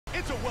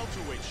It's a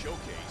welterweight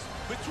showcase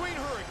between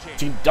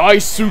Hurricanes and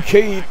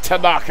Daisuke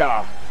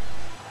Tanaka.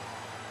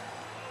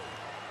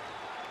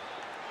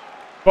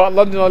 What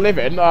London I live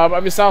in? I'm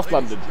in South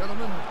London.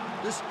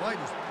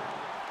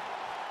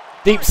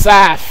 Deep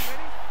South.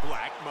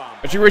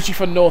 Actually, originally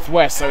from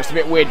Northwest, so it's a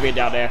bit weird being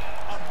down there. A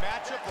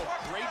matchup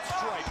of great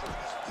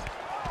strikers.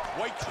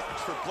 White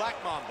trunks for Black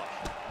Mamba.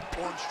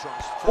 Orange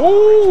trunks for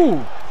Ooh!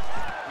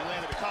 He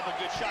landed a couple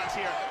good shots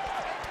here.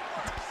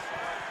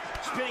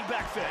 Spinning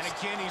back fist. And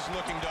again, he's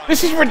looking done.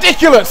 This is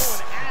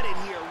ridiculous!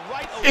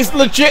 It's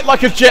legit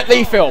like a Jet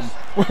Li film.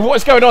 What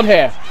is going on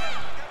here?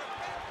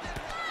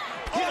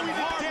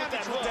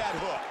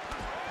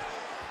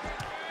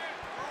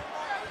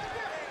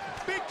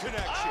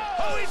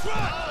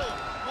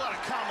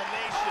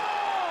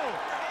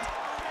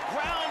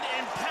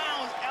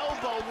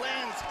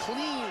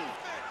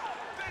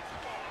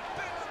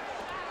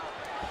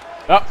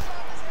 Up.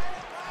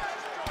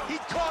 He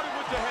caught him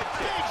with the head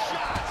kick. Big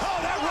shot. Oh,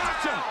 that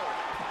rocked him.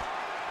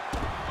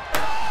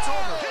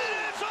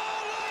 It's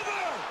all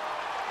over.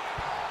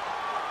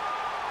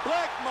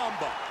 Black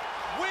Mamba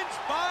wins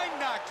by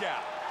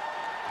knockout.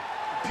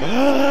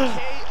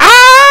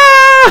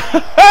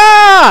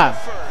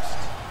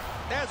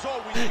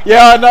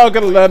 Yeah, I know I'm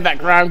gonna learn that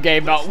ground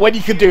game, but when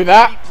you can do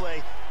that.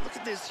 Look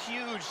at this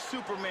huge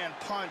Superman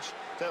punch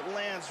that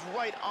lands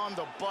right on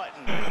the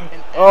button.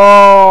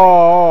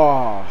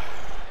 Oh.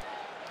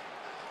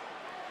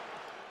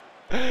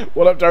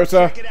 What up,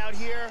 Dota? Check it out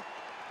here,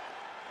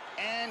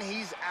 and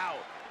he's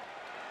out.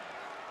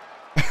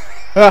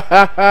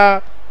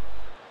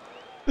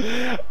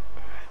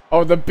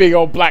 Oh, the big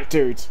old black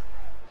dude.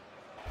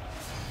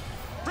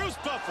 Bruce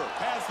Buffer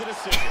has the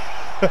decision.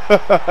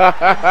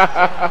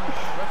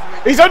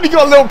 He's only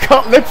got a little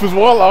cut lip as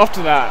well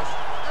after that.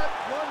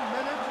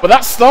 But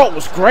that start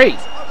was great.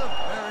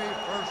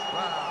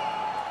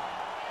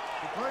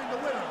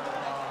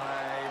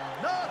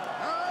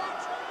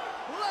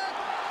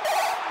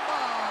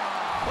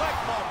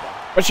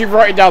 I'm actually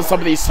writing down some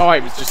of these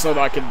times just so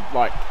that I can,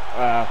 like,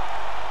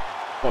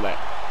 got it.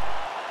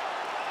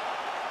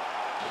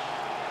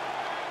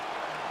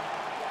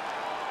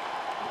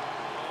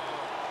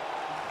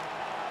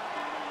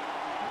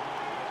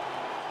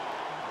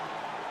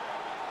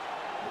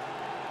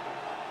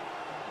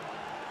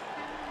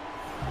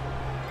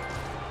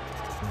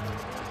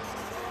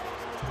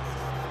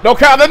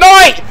 Knockout of the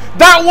night!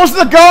 That was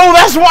the goal!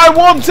 That's what I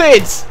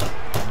wanted!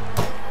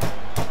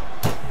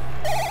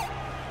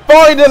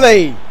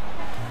 Finally!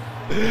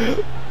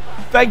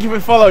 Thank you for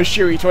follow,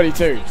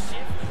 Shuri22.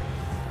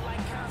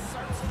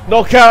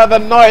 Knockout of the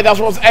night, that's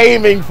what I was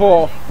aiming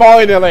for.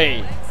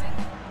 Finally!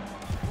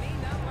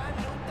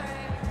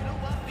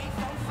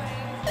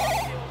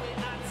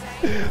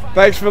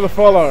 Thanks for the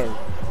follow.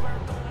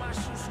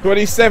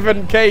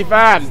 27k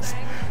fans.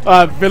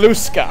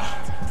 Viluska.